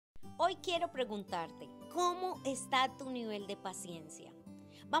Hoy quiero preguntarte, ¿cómo está tu nivel de paciencia?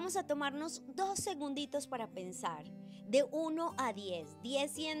 Vamos a tomarnos 2 segunditos para pensar, de 1 a 10,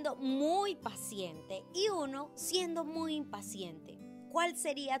 10 siendo muy paciente y 1 siendo muy impaciente. ¿Cuál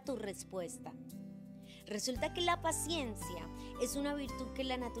sería tu respuesta? Resulta que la paciencia es una virtud que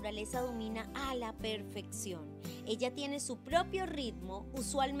la naturaleza domina a la perfección. Ella tiene su propio ritmo,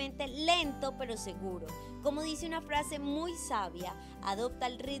 usualmente lento pero seguro. Como dice una frase muy sabia, adopta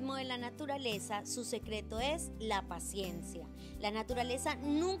el ritmo de la naturaleza, su secreto es la paciencia. La naturaleza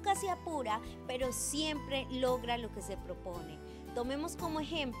nunca se apura, pero siempre logra lo que se propone. Tomemos como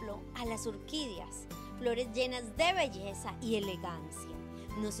ejemplo a las orquídeas, flores llenas de belleza y elegancia.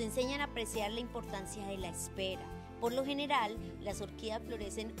 Nos enseñan a apreciar la importancia de la espera. Por lo general, las orquídeas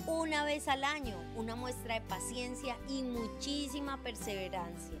florecen una vez al año, una muestra de paciencia y muchísima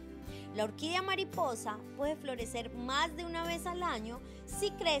perseverancia. La orquídea mariposa puede florecer más de una vez al año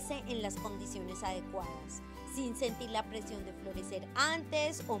si crece en las condiciones adecuadas, sin sentir la presión de florecer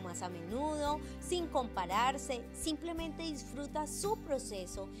antes o más a menudo, sin compararse, simplemente disfruta su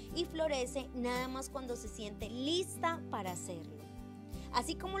proceso y florece nada más cuando se siente lista para hacerlo.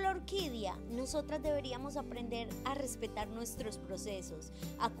 Así como la orquídea, nosotras deberíamos aprender a respetar nuestros procesos,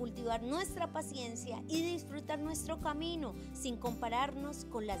 a cultivar nuestra paciencia y disfrutar nuestro camino sin compararnos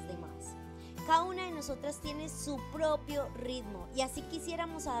con las demás. Cada una de nosotras tiene su propio ritmo y así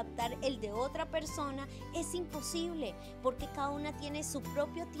quisiéramos adaptar el de otra persona, es imposible porque cada una tiene su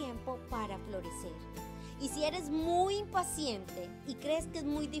propio tiempo para florecer. Y si eres muy impaciente y crees que es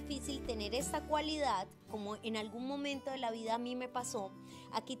muy difícil tener esta cualidad, como en algún momento de la vida a mí me pasó,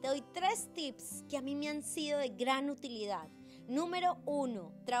 aquí te doy 3 tips que a mí me han sido de gran utilidad. Número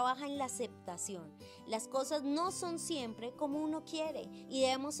 1, trabaja en la aceptación. Las cosas no son siempre como uno quiere y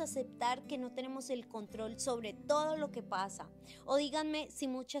debemos aceptar que no tenemos el control sobre todo lo que pasa. O díganme si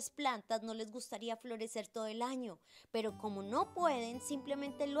muchas plantas no les gustaría florecer todo el año, pero como no pueden,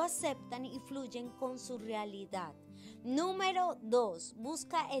 simplemente lo aceptan y fluyen con su realidad. Número 2,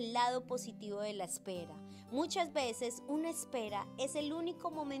 busca el lado positivo de la espera. Muchas veces una espera es el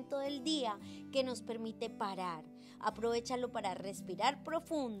único momento del día que nos permite parar. Aprovechalo para respirar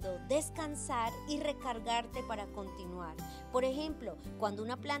profundo, descansar y recargarte para continuar. Por ejemplo, cuando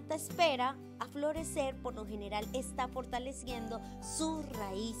una planta espera a florecer, por lo general está fortaleciendo sus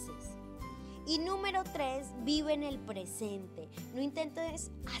raíces. Y número 3, vive en el presente. No intentes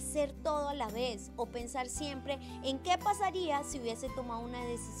hacer todo a la vez o pensar siempre en qué pasaría si hubiese tomado una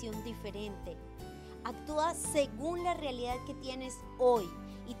decisión diferente. Actúa según la realidad que tienes hoy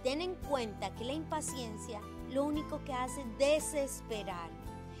y ten en cuenta que la impaciencia lo único que hace es desesperar.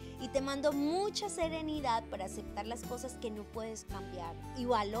 Y te mando mucha serenidad para aceptar las cosas que no puedes cambiar y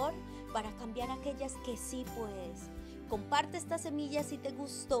valor para cambiar aquellas que sí puedes. Comparte esta semilla si te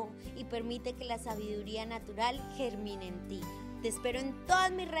gustó y permite que la sabiduría natural germine en ti. Te espero en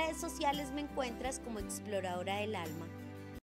todas mis redes sociales, me encuentras como Exploradora del Alma.